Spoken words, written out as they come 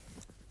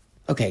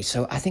Okay,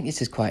 so I think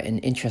this is quite an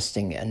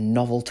interesting and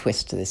novel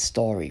twist to this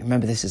story.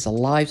 Remember, this is a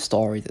live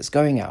story that's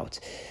going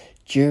out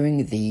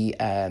during the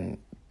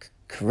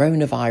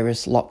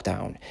coronavirus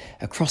lockdown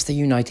across the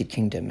United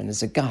Kingdom, and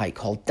there's a guy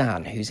called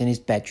Dan who's in his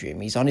bedroom.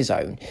 He's on his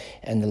own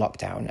in the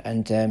lockdown,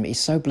 and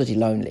he's so bloody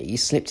lonely.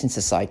 He's slipped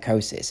into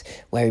psychosis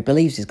where he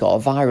believes he's got a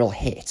viral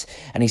hit,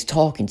 and he's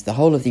talking to the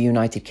whole of the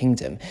United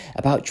Kingdom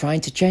about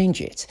trying to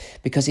change it,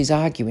 because he's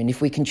arguing if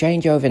we can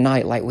change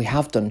overnight like we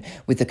have done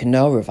with the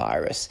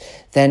coronavirus,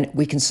 then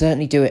we can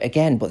certainly do it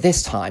again, but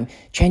this time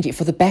change it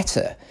for the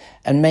better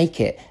and make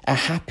it a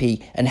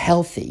happy and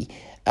healthy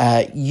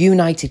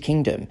United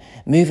Kingdom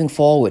moving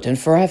forward and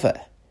forever.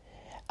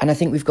 And I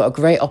think we've got a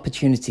great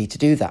opportunity to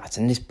do that.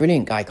 And this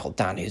brilliant guy called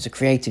Dan, who's a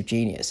creative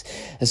genius,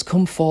 has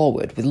come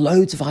forward with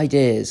loads of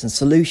ideas and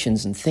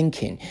solutions and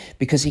thinking,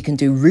 because he can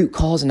do root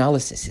cause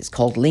analysis. It's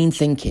called lean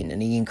thinking,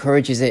 and he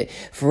encourages it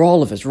for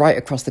all of us right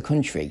across the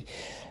country.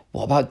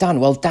 What about Dan?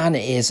 Well, Dan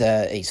is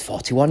he's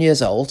 41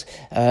 years old.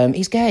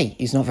 He's gay.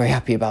 He's not very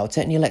happy about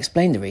it, and he'll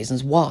explain the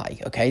reasons why.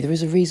 Okay, there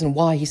is a reason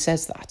why he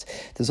says that.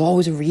 There's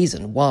always a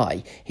reason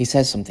why he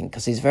says something,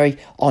 because he's very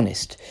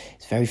honest.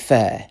 He's very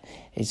fair.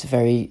 He's a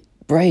very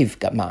brave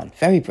man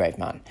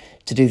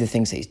to do the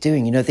things that he's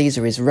doing. You know, these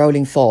are his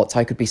rolling thoughts.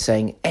 I could be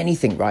saying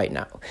anything right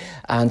now,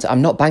 and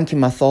I'm not banking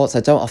my thoughts.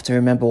 I don't have to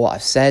remember what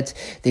I've said.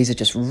 These are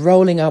just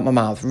rolling out my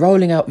mouth,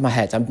 rolling out my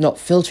head. I'm not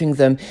filtering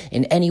them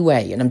in any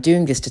way, and I'm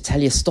doing this to tell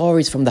you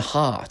stories from the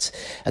heart.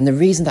 And the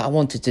reason that I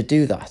wanted to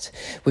do that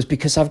was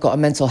because I've got a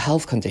mental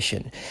health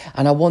condition,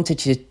 and I wanted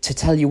to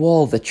tell you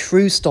all the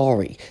true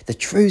story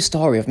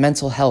of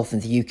mental health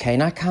in the UK,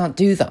 and I can't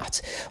do that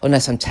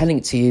unless I'm telling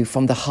it to you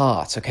from the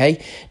heart,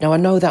 okay? Now, I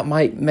know that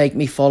might make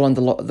me fall on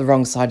the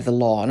wrong side of the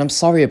law, and I'm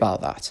sorry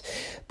about that.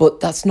 But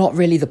that's not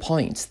really the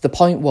point. The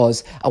point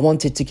was I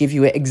wanted to give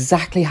you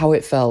exactly how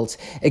it felt,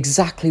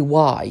 exactly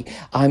why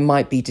I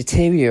might be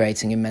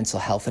deteriorating in mental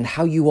health, and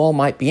how you all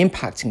might be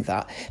impacting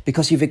that,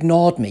 because you've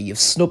ignored me, you've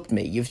snubbed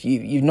me,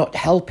 you're not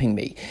helping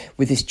me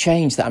with this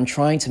change that I'm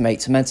trying to make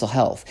to mental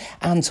health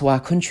and to our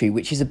country,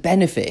 which is a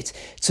benefit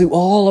to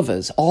all of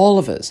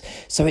us.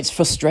 So it's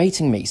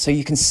frustrating me. So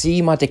you can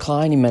see my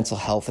decline in mental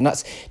health, and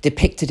that's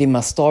depicted in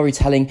my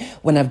storytelling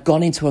when I've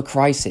gone into a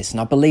crisis and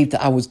I believed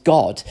that I was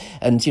God,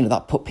 and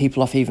that put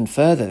people off even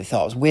further. They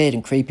thought I was weird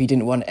and creepy,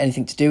 didn't want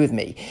anything to do with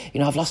me.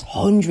 I've lost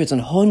hundreds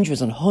and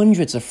hundreds and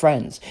hundreds of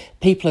friends.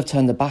 People have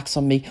turned their backs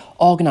on me.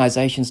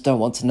 Organisations don't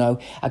want to know.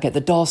 I get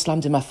the door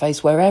slammed in my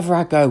face wherever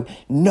I go.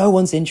 No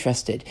one's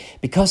interested,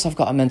 because I've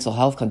got a mental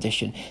health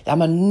condition.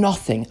 I'm a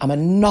nothing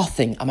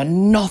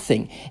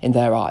in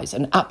their eyes,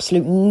 an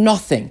absolute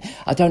nothing.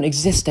 I don't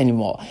exist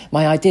anymore.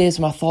 My ideas,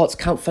 my thoughts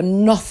count for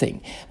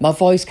nothing. My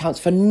voice counts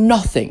for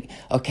nothing,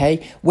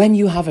 okay? When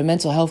you have a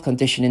mental health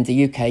condition in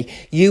the UK,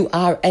 you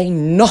are a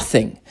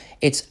nothing.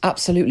 It's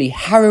absolutely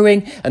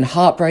harrowing and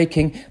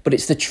heartbreaking, but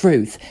it's the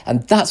truth.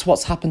 And that's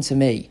what's happened to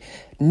me.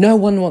 No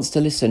one wants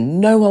to listen.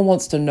 No one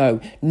wants to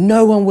know.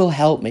 No one will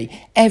help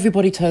me.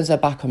 Everybody turns their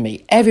back on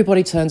me.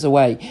 Everybody turns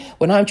away.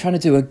 When I'm trying to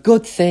do a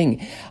good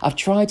thing, I've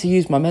tried to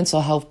use my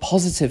mental health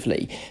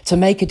positively to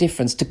make a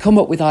difference, to come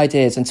up with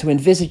ideas and to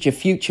envisage a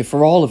future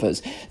for all of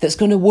us that's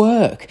going to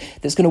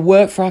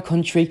work for our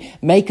country,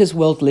 make us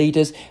world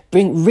leaders,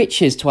 bring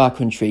riches to our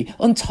country,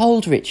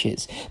 untold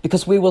riches,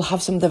 because we will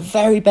have some of the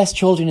very best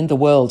children in the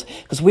world,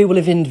 because we will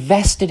have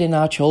invested in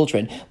our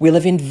children. We'll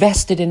have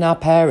invested in our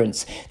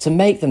parents to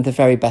make them the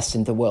very best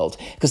in the world,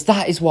 because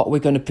that is what we're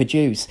going to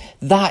produce.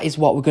 That is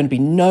what we're going to be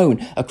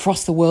known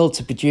across the world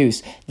to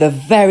produce. The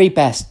very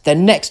best, the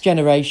next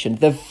generation,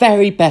 the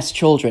very best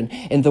children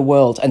in the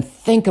world. And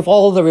think of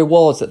all the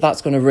rewards that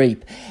that's going to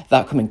reap.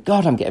 That coming.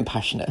 God, I'm getting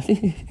passionate.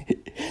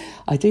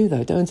 I do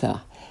though, don't I?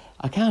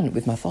 I can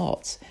with my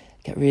thoughts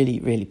get really,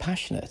 really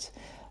passionate.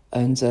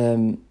 And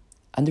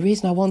the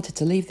reason I wanted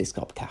to leave this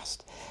GOBCast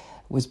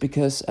was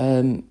because,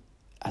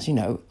 as you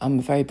know, I'm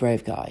a very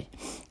brave guy,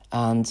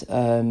 and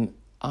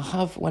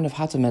when I've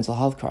had a mental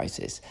health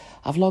crisis,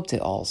 I've logged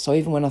it all. So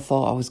even when I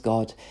thought I was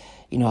God,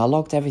 I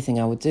logged everything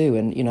I would do.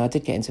 And, I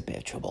did get into a bit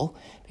of trouble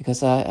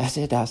because I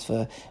did ask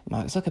for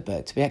Mark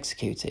Zuckerberg to be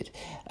executed.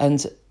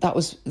 And there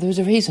was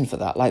a reason for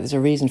that. Like, there's a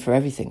reason for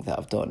everything that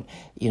I've done,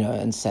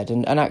 and said.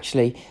 And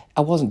actually,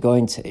 I wasn't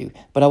going to,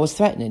 but I was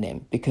threatening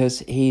him because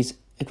he's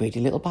a greedy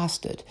little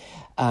bastard.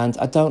 And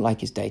I don't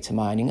like his data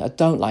mining. I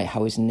don't like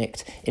how he's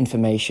nicked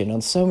information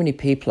on so many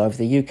people over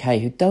the UK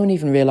who don't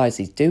even realise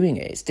he's doing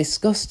it. It's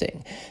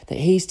disgusting that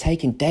he's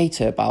taking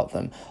data about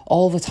them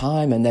all the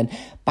time and then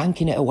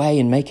banking it away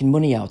and making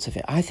money out of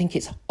it. I think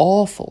it's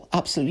awful,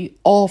 absolutely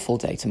awful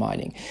data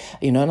mining.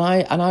 And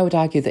I would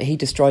argue that he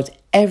destroys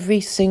every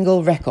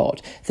single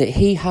record that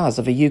he has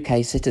of a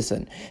UK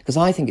citizen, because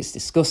I think it's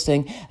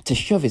disgusting to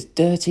shove his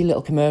dirty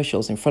little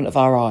commercials in front of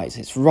our eyes.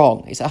 It's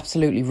wrong. It's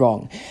absolutely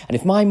wrong. And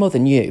if my mother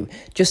knew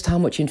just how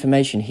much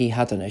information he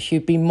had on her,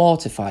 she'd be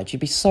mortified. She'd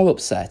be so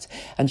upset,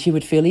 and she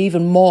would feel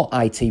even more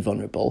IT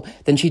vulnerable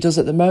than she does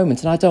at the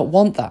moment. And I don't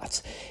want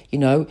that. You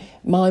know,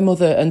 my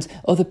mother and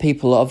other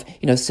people of,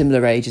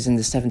 similar ages in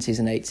the 70s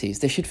and 80s,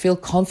 they should feel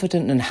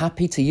confident and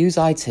happy to use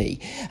IT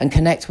and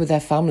connect with their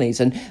families.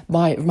 And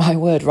my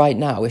word, right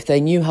now, if they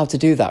knew how to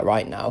do that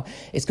right now,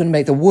 it's going to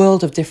make the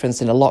world of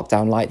difference in a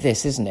lockdown like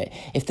this, isn't it?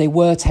 If they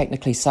were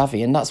technically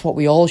savvy, and that's what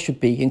we all should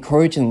be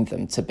encouraging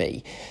them to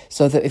be,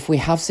 so that if we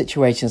have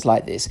situations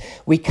like this,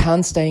 we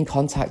can stay in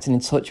contact and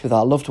in touch with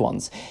our loved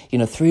ones,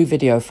 through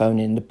video phone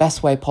in the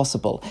best way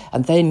possible.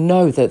 And they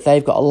know that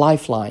they've got a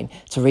lifeline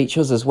to reach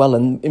us as well.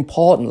 And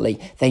importantly,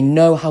 they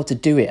know how to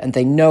do it, and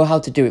they know how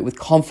to do it with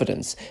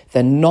confidence.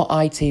 They're not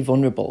IT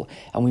vulnerable,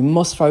 and we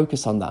must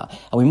focus on that,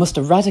 and we must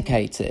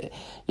eradicate it,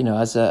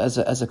 as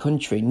a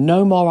country.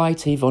 No more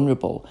IT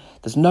vulnerable.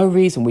 There's no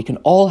reason. We can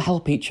all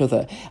help each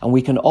other, and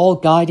we can all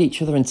guide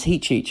each other and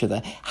teach each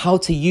other how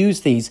to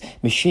use these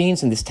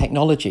machines and this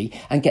technology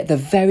and get the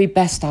very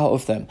best out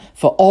of them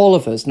for all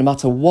of us, no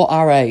matter what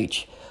our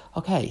age.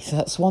 Okay, so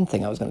that's one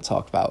thing I was going to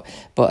talk about,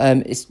 but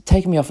it's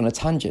taking me off on a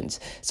tangent.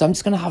 So I'm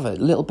just going to have a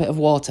little bit of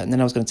water, and then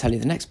I was going to tell you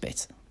the next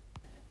bit.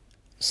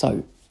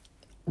 So,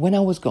 when I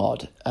was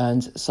God,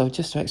 and so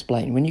just to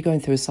explain, when you're going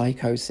through a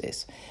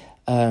psychosis,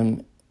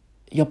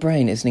 your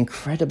brain is an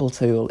incredible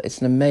tool. It's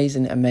an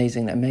amazing,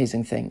 amazing,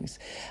 amazing thing.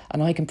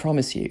 And I can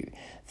promise you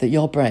that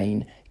your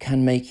brain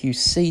can make you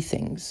see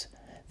things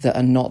that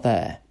are not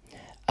there.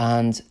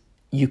 And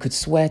you could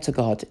swear to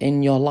God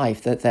in your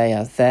life that they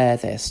are there,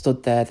 they're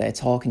stood there, they're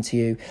talking to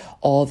you,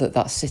 or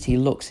that city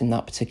looks in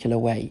that particular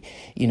way.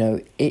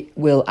 It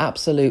will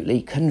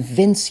absolutely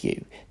convince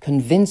you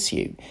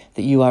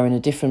that you are in a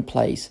different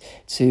place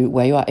to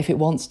where you are if it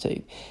wants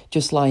to.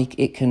 Just like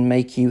it can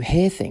make you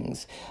hear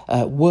things,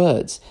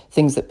 words,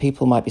 things that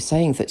people might be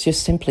saying that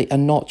just simply are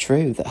not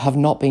true, that have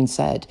not been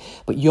said.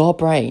 But your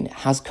brain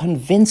has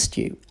convinced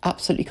you,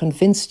 absolutely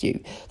convinced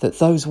you, that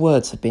those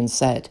words have been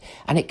said.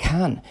 And it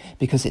can,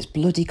 because it's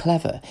bloody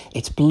clever.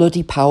 It's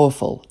bloody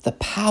powerful. The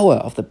power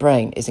of the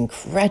brain is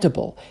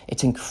incredible.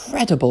 It's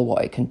incredible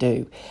what it can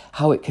do,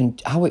 how it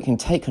can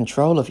take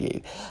control of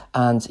you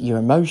and your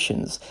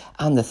emotions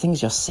and the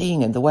things you're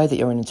seeing and the way that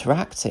you're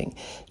interacting.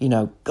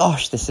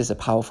 Gosh, this is a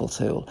powerful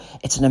tool.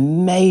 It's an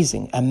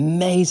amazing,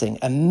 amazing,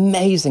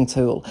 amazing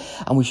tool.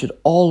 And we should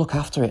all look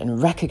after it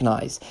and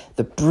recognise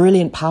the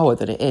brilliant power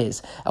that it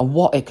is and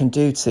what it can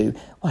do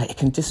it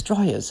can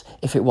destroy us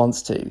if it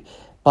wants to,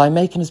 by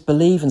making us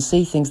believe and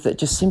see things that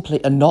just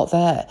simply are not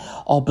there,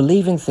 or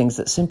believing things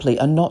that simply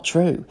are not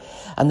true.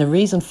 And the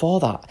reason for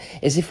that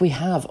is if we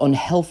have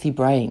unhealthy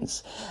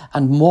brains,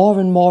 and more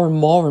and more and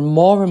more and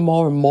more and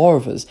more and more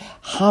of us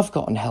have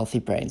got unhealthy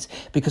brains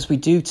because we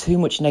do too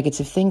much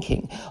negative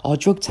thinking, or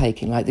drug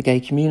taking like the gay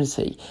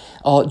community,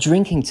 or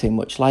drinking too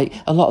much like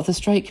a lot of the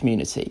straight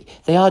community.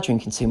 They are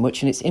drinking too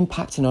much and it's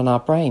impacting on our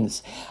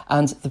brains.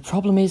 And the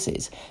problem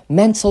is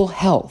mental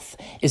health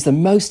is the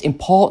most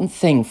important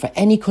thing for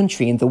any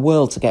country in the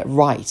world to get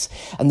right.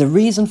 And the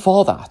reason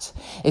for that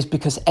is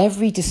because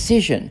every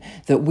decision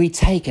that we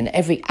take and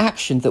every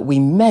action that we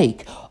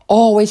make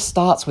always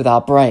starts with our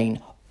brain.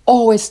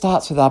 Always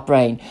starts with our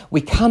brain.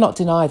 We cannot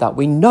deny that.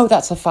 We know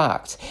that's a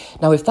fact.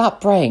 Now, if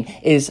that brain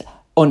is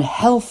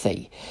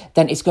unhealthy,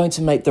 then it's going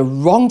to make the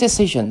wrong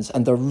decisions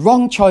and the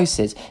wrong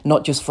choices,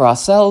 not just for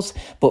ourselves,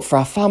 but for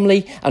our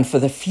family and for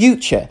the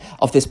future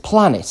of this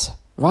planet.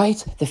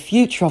 Right? The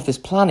future of this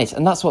planet.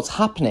 And that's what's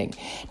happening.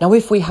 Now,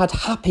 if we had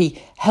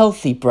happy,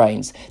 healthy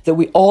brains that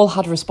we all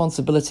had a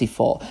responsibility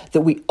for,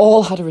 that we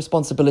all had a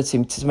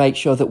responsibility to make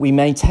sure that we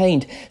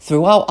maintained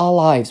throughout our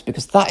lives,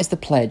 because that is the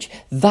pledge,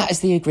 that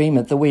is the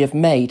agreement that we have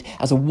made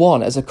as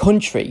a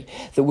country,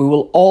 that we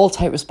will all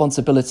take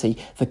responsibility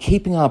for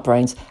keeping our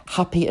brains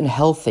happy and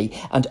healthy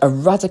and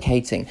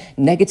eradicating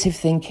negative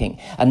thinking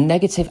and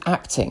negative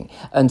acting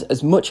and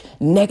as much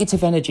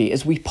negative energy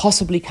as we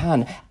possibly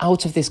can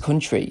out of this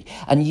country.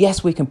 And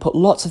yes, we can put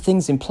lots of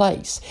things in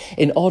place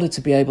in order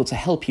to be able to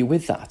help you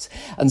with that.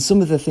 And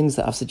some of the things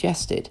that I've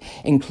suggested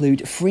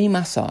include free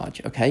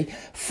massage, okay?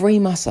 Free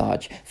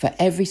massage for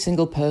every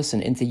single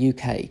person in the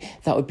UK.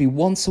 That would be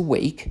once a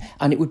week,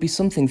 and it would be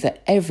something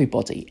that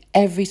everybody,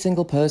 every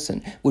single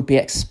person would be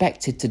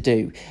expected to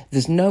do.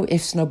 There's no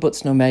ifs, no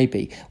buts, no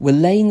maybe. We're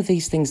laying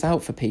these things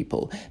out for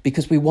people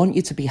because we want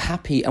you to be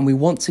happy, and we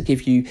want to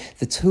give you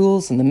the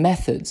tools and the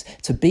methods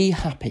to be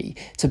happy,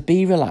 to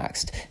be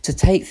relaxed, to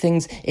take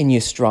things in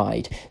your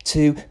stride,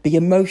 to be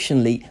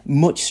emotionally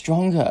much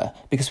stronger,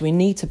 because we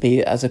need to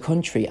be as a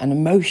country and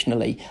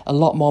emotionally a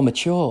lot more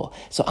mature.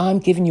 So I'm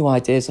giving you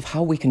ideas of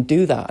how we can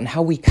do that and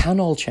how we can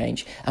all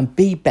change and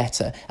be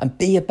better and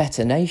be a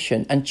better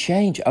nation and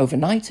change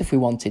overnight if we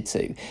wanted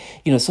to.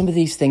 Some of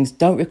these things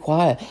don't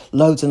require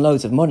loads and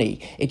loads of money.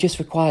 It just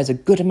requires a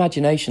good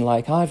imagination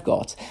like I've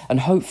got.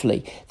 And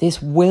hopefully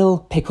this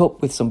will pick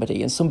up with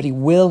somebody and somebody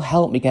will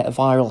help me get a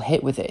viral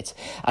hit with it.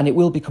 And it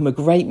will become a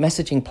great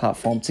messaging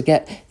platform to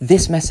get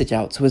this message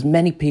out to as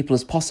many people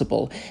as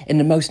possible in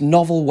the most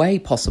novel way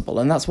possible.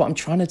 And that's what I'm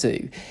trying to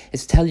do,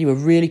 is tell you a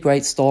really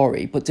great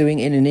story, but doing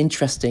it in an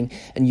interesting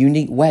and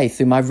unique way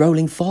through my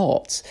rolling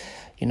thoughts,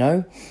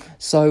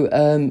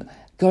 So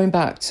going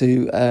back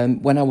to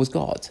when I was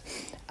God,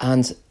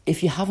 And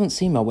if you haven't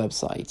seen my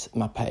website,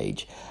 my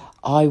page,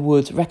 I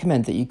would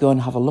recommend that you go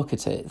and have a look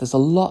at it. There's a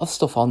lot of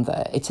stuff on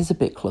there. It is a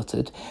bit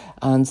cluttered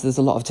and there's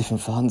a lot of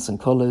different fonts and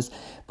colours.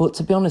 But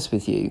to be honest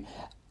with you,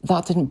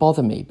 that didn't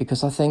bother me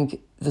because I think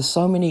there's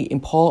so many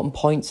important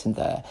points in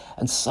there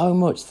and so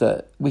much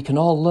that we can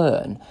all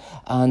learn.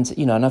 And,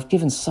 and I've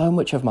given so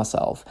much of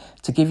myself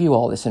to give you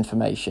all this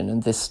information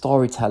and this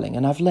storytelling.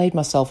 And I've laid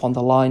myself on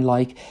the line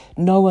like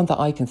no one that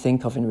I can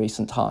think of in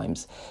recent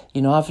times.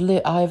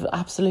 I've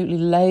absolutely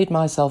laid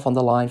myself on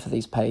the line for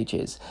these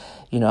pages.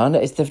 And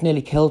they've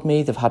nearly killed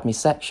me. They've had me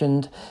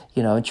sectioned,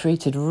 and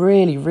treated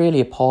really,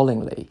 really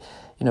appallingly.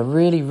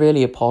 Really,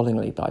 really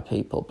appallingly by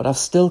people. But I've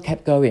still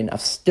kept going.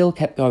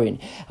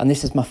 And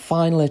this is my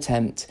final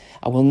attempt.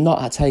 I will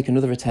not take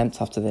another attempt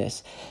after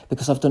this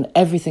because I've done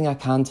everything I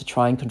can to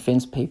try and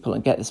convince people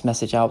and get this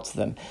message out to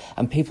them.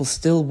 And people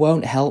still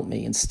won't help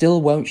me and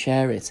still won't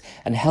share it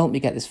and help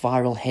me get this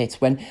viral hit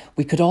when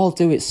we could all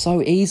do it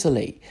so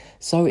easily.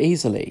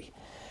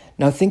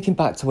 Now, thinking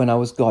back to when I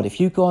was God, if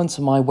you go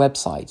onto my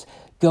website,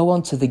 go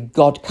onto the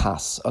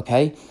GOBCast,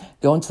 okay?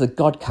 Go onto the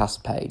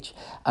GOBCast page.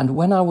 And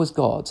when I was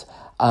God,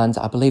 and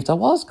I believed I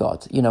was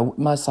God,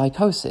 my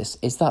psychosis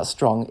is that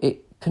strong,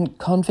 it can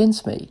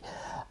convince me.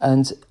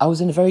 And I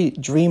was in a very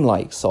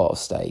dreamlike sort of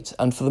state.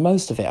 And for the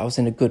most of it, I was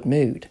in a good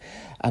mood.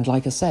 And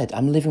like I said,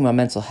 I'm living my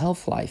mental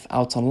health life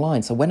out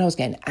online. So when I was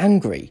getting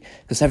angry,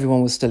 because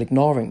everyone was still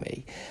ignoring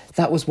me,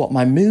 that was what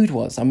my mood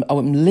was. I'm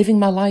living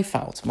my life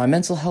out, my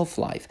mental health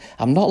life.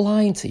 I'm not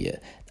lying to you.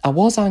 I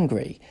was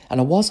angry and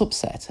I was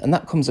upset, and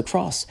that comes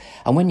across.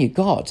 And when you're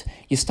God,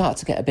 you start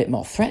to get a bit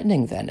more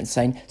threatening then and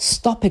saying,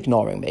 stop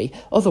ignoring me,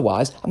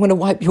 otherwise I'm going to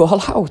wipe you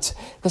all out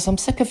because I'm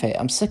sick of it.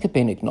 I'm sick of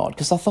being ignored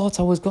because I thought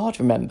I was God,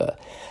 remember?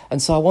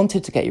 And so I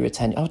wanted to get your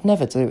attention. I would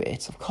never do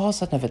it. Of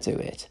course I'd never do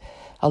it.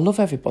 I love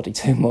everybody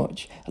too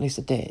much. At least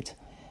I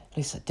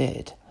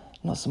did.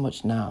 Not so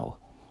much now.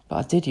 But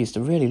I did used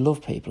to really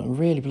love people and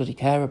really bloody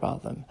care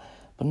about them.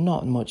 But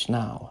not much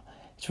now.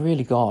 It's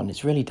really gone.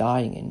 It's really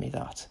dying in me,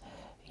 that.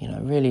 It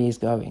really is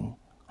going.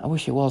 I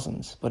wish it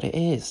wasn't, but it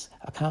is.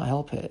 I can't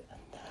help it.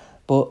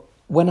 But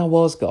when I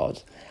was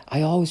God,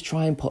 I always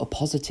try and put a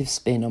positive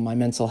spin on my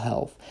mental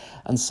health.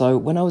 And so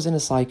when I was in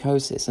a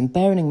psychosis, and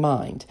bearing in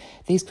mind,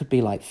 these could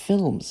be like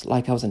films,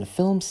 like I was in a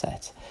film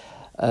set,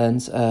 and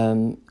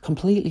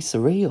completely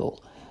surreal,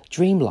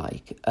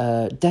 dreamlike,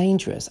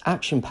 dangerous,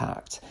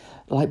 action-packed,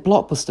 like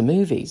blockbuster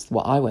movies,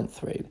 what I went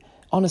through.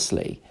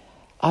 Honestly,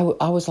 I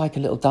was like a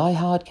little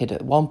die-hard kid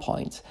at one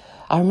point.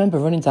 I remember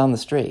running down the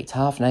street,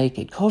 half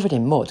naked, covered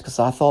in mud, because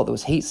I thought there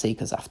was heat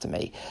seekers after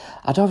me.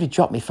 I'd already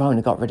dropped my phone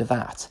and got rid of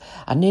that.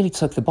 I nearly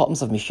took the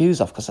bottoms of my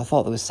shoes off because I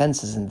thought there was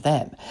sensors in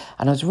them.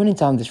 And I was running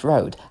down this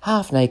road,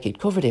 half naked,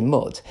 covered in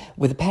mud,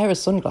 with a pair of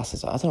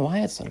sunglasses on. I don't know why I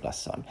had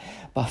sunglasses on,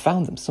 but I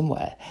found them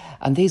somewhere.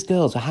 And these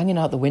girls were hanging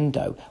out the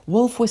window,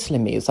 wolf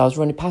whistling me as I was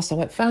running past. I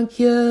went, thank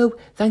you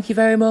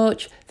very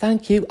much,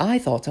 thank you. I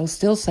thought I was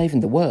still saving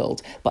the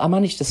world, but I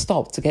managed to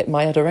stop to get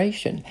my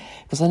adoration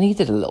because I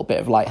needed a little bit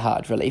of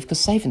light-hearted relief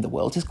because saving the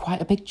world is quite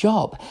a big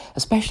job,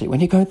 especially when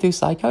you're going through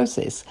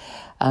psychosis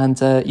and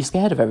you're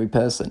scared of every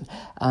person,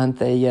 and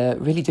they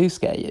really do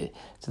scare you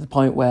to the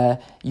point where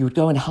you would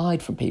go and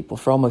hide from people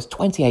for almost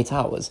 28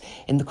 hours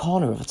in the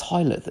corner of a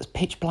toilet that's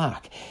pitch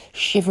black,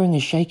 shivering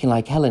and shaking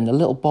like hell in a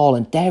little ball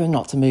and daring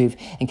not to move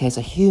in case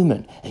a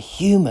human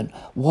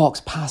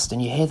walks past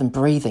and you hear them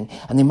breathing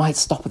and they might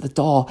stop at the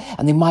door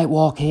and they might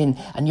walk in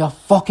and you're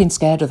fucking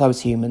scared of those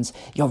humans.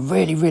 You're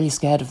really, really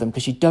scared of them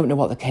because you don't know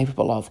what they're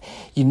capable of.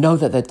 You know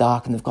that they're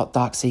dark and they've got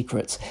dark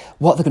secrets.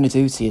 What they're going to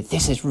do to you.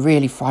 This is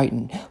really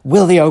frightening.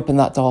 Will they open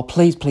that door?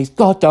 Please, please,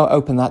 God, don't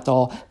open that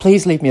door.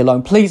 Please leave me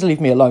alone. Please leave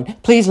me alone.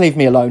 Please leave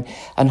me alone.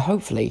 And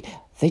hopefully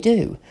they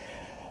do.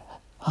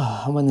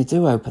 And when they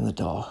do open the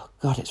door,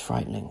 God, it's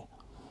frightening.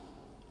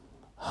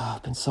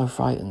 I've been so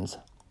frightened.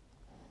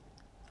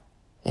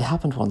 It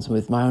happened once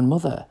with my own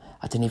mother.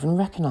 I didn't even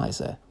recognise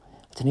her.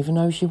 I didn't even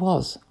know who she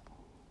was.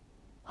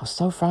 I was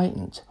so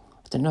frightened.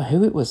 I didn't know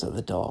who it was at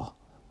the door.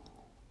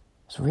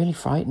 It was really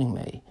frightening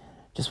me.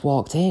 Just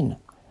walked in.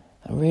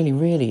 And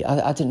really,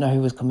 I didn't know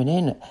who was coming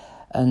in.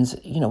 And,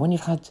 when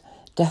you've had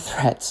death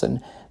threats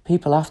and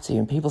people after you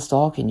and people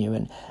stalking you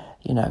and,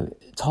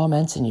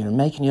 tormenting you and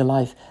making your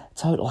life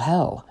total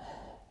hell,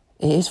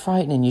 it is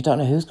frightening. You don't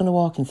know who's going to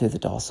walk in through the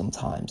door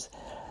sometimes.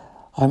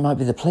 Or it might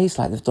be the police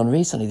like they've done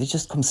recently. They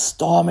just come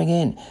storming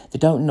in. They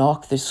don't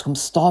knock. They just come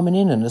storming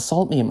in and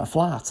assault me in my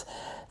flat.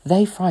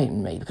 They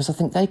frighten me because I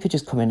think they could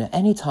just come in at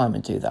any time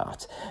and do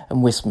that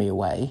and whisk me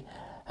away.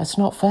 It's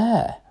not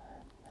fair.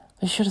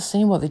 They should have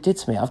seen what they did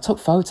to me. I've took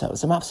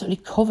photos. I'm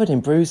absolutely covered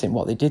in bruising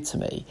what they did to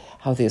me,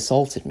 how they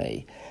assaulted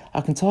me.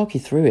 I can talk you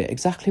through it,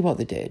 exactly what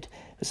they did.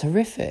 It's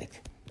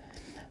horrific.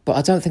 But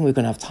I don't think we're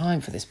going to have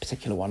time for this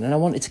particular one, and I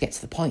wanted to get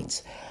to the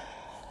point.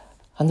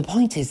 And the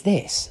point is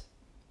this.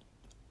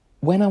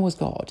 When I was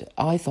God,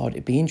 I thought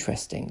it'd be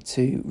interesting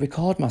to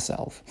record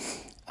myself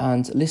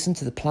and listen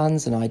to the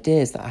plans and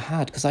ideas that I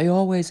had, because I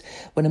always,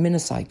 when I'm in a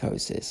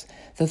psychosis,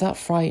 they're that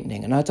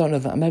frightening, and I don't know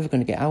that I'm ever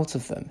going to get out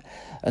of them.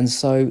 And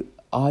so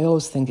I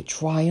always think,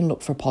 try and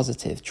look for a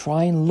positive.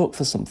 Try and look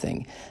for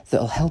something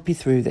that'll help you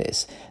through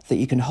this, that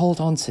you can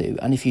hold on to.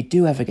 And if you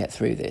do ever get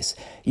through this,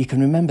 you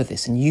can remember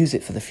this and use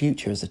it for the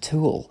future as a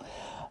tool,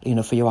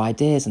 for your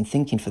ideas and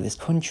thinking for this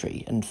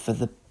country and for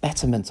the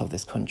betterment of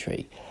this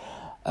country.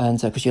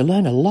 And because you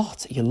learn a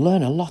lot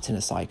in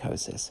a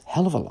psychosis,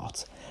 hell of a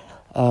lot.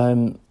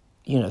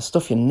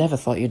 Stuff you never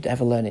thought you'd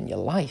ever learn in your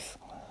life.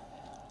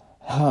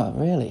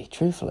 Really,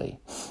 truthfully.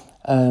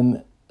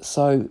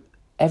 So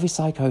every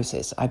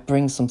psychosis, I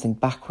bring something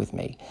back with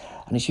me,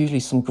 and it's usually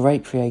some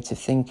great creative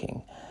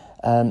thinking.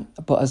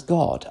 But as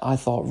God, I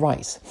thought,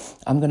 right,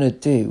 I'm going to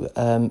do,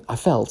 I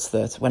felt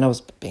that when I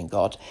was being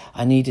God,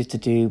 I needed to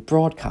do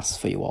broadcasts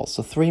for you all.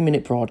 So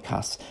 3-minute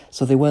broadcasts,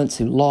 so they weren't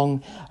too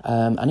long,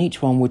 and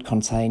each one would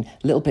contain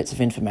little bits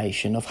of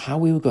information of how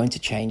we were going to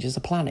change as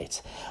a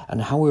planet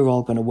and how we were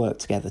all going to work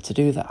together to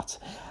do that.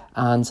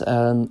 And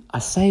I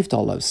saved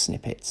all those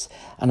snippets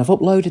and I've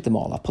uploaded them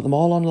all. I put them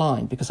all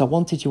online because I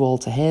wanted you all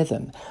to hear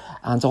them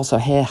and also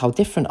hear how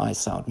different I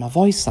sound. My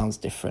voice sounds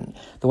different.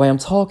 The way I'm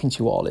talking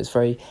to you all is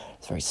very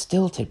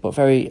stilted but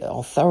very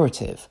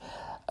authoritative.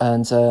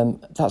 And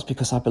that's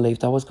because I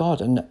believed I was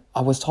God and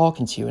I was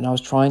talking to you and I was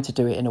trying to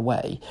do it in a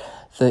way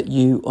that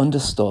you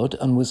understood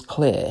and was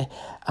clear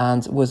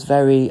and was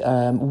very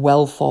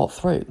well thought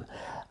through.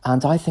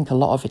 And I think a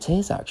lot of it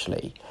is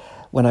actually,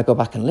 when I go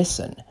back and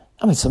listen.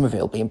 I mean, some of it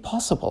will be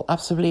impossible,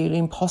 absolutely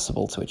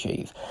impossible to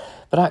achieve.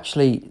 But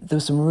actually, there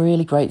was some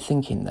really great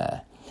thinking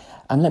there.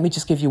 And let me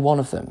just give you one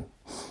of them.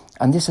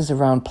 And this is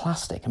around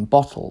plastic and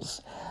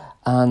bottles.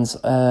 And,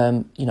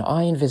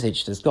 I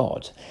envisaged as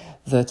God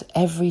that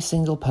every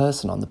single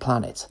person on the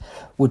planet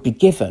would be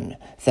given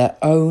their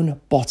own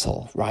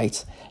bottle,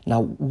 right?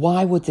 Now,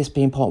 why would this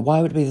be important?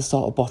 Why would it be the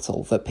sort of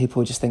bottle that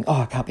people would just think,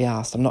 I can't be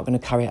arsed, I'm not going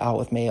to carry it out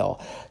with me, or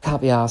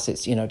can't be arsed,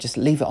 it's, just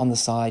leave it on the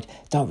side,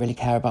 don't really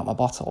care about my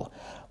bottle.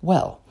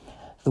 Well,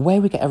 the way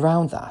we get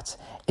around that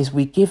is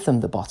we give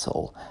them the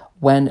bottle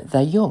when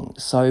they're young.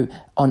 So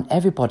on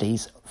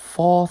everybody's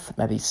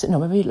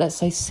maybe let's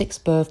say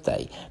 6th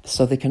birthday,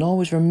 so they can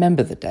always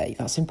remember the day.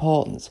 That's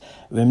important.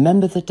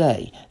 Remember the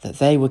day that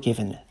they were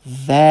given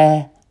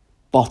their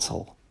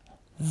bottle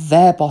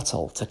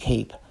to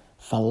keep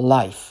for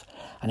life.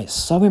 And it's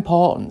so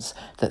important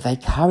that they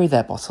carry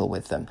their bottle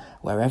with them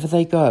wherever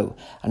they go.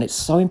 And it's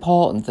so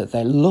important that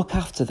they look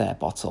after their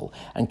bottle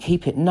and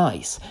keep it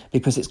nice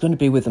because it's going to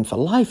be with them for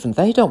life. And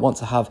they don't want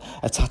to have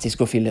a tatty,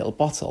 scruffy little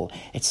bottle.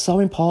 It's so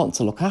important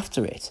to look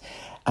after it.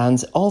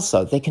 And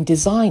also they can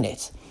design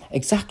it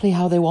exactly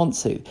how they want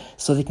to,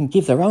 so they can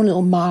give their own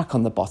little mark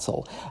on the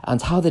bottle,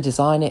 and how they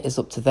design it is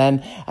up to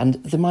them. And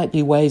there might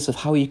be ways of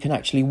how you can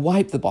actually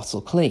wipe the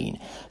bottle clean,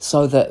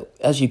 so that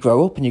as you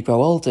grow up and you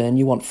grow older and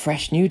you want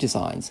fresh new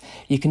designs,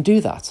 you can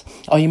do that.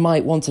 Or you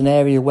might want an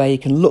area where you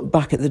can look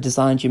back at the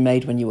designs you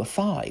made when you were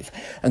 5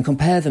 and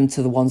compare them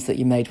to the ones that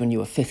you made when you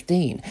were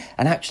 15.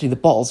 And actually the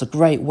bottle's a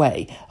great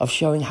way of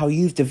showing how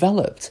you've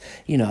developed,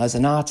 as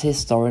an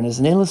artist or as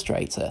an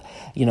illustrator,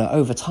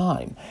 over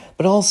time.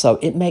 But also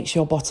it makes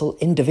your bottle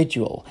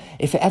individual.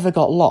 If it ever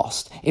got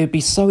lost, it would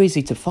be so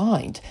easy to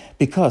find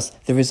because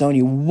there is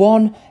only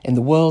one in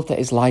the world that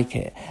is like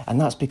it, and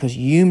that's because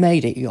you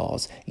made it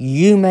yours.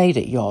 You made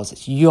it yours.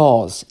 It's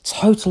yours,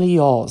 totally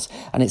yours,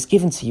 and it's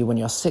given to you when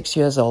you're 6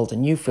 years old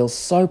and you feel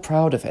so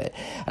proud of it.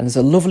 And there's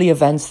a lovely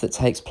event that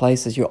takes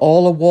place as you're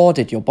all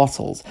awarded your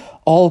bottles,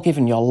 all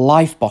given your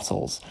life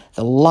bottles,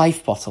 the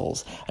life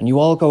bottles, and you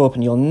all go up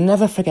and you'll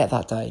never forget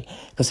that day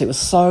because it was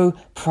so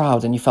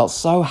proud and you felt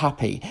so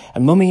happy,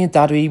 and mummy and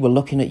daddy were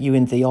looking at you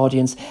in the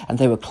audience and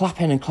they were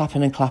clapping and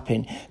clapping and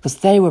clapping because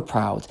they were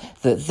proud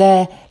that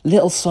their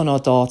little son or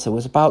daughter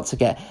was about to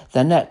get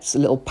their next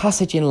little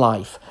passage in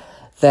life,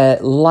 their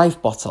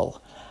life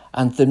bottle,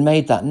 and they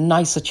made that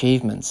nice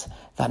achievement,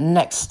 that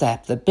next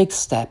step, the big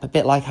step, a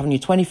bit like having your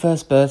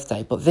 21st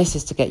birthday, but this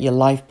is to get your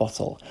life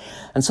bottle.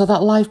 And so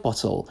that life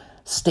bottle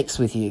sticks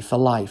with you for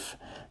life,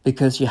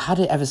 because you had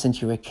it ever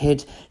since you were a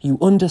kid. You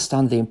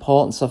understand the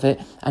importance of it,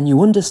 and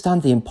you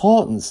understand the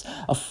importance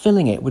of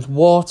filling it with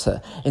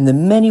water in the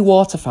many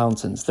water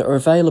fountains that are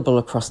available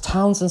across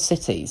towns and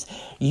cities.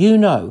 You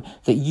know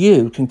that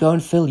you can go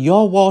and fill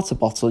your water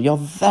bottle, your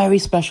very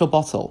special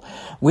bottle,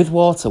 with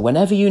water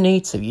whenever you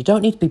need to. You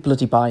don't need to be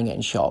bloody buying it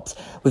in shops.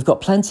 We've got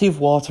plenty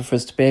of water for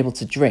us to be able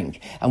to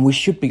drink, and we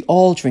should be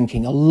all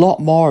drinking a lot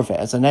more of it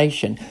as a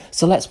nation.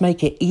 So let's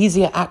make it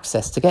easier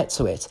access to get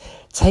to it.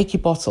 Take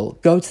your bottle,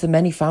 go to the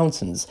many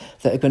fountains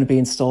that are going to be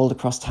installed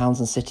across towns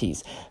and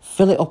cities,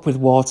 fill it up with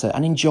water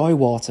and enjoy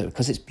water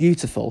because it's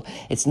beautiful,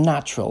 it's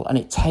natural and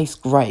it tastes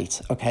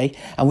great, okay?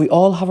 And we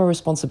all have a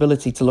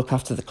responsibility to look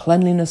after the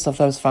cleanliness of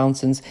those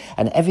fountains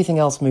and everything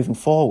else moving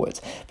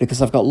forward,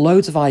 because I've got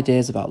loads of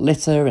ideas about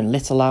litter and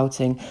litter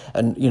outing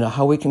and,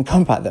 how we can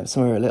combat them.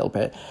 Some are a little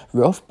bit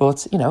rough,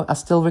 but, I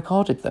still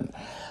recorded them.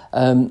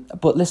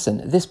 But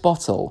listen, this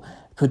bottle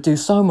could do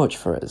so much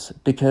for us,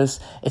 because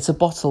it's a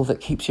bottle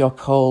that keeps your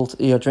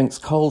drinks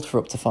cold for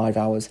up to 5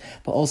 hours,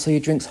 but also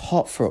your drinks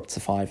hot for up to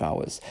 5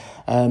 hours.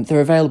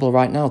 They're available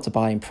right now to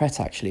buy in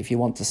Pret, actually, if you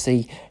want to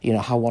see,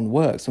 how one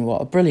works and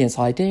what a brilliant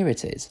idea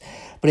it is.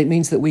 But it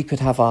means that we could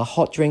have our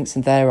hot drinks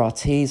in there, our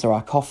teas or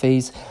our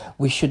coffees.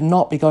 We should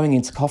not be going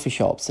into coffee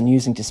shops and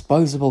using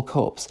disposable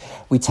cups.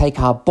 We take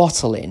our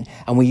bottle in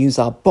and we use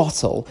our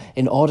bottle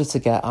in order to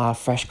get our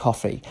fresh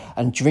coffee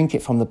and drink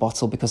it from the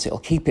bottle, because it'll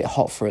keep it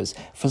hot for us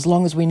for as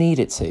long as we need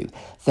it to.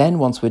 Then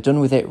once we're done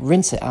with it,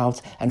 rinse it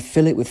out and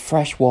fill it with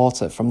fresh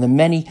water from the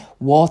many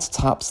water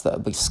taps that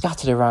will be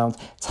scattered around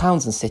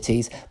towns and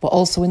cities, but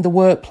also in the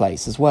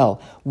workplace as well.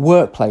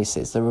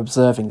 Workplaces, they're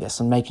observing this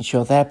and making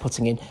sure they're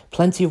putting in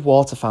plenty of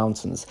water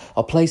fountains,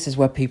 or places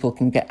where people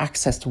can get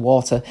access to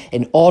water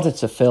in order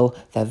to fill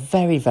their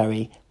very,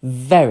 very,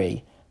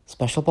 very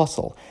special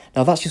bottle.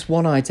 Now, that's just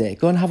one idea.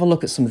 Go and have a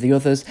look at some of the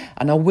others,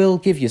 and I will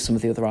give you some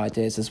of the other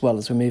ideas as well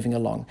as we're moving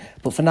along.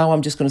 But for now,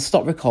 I'm just going to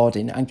stop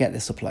recording and get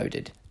this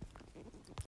uploaded.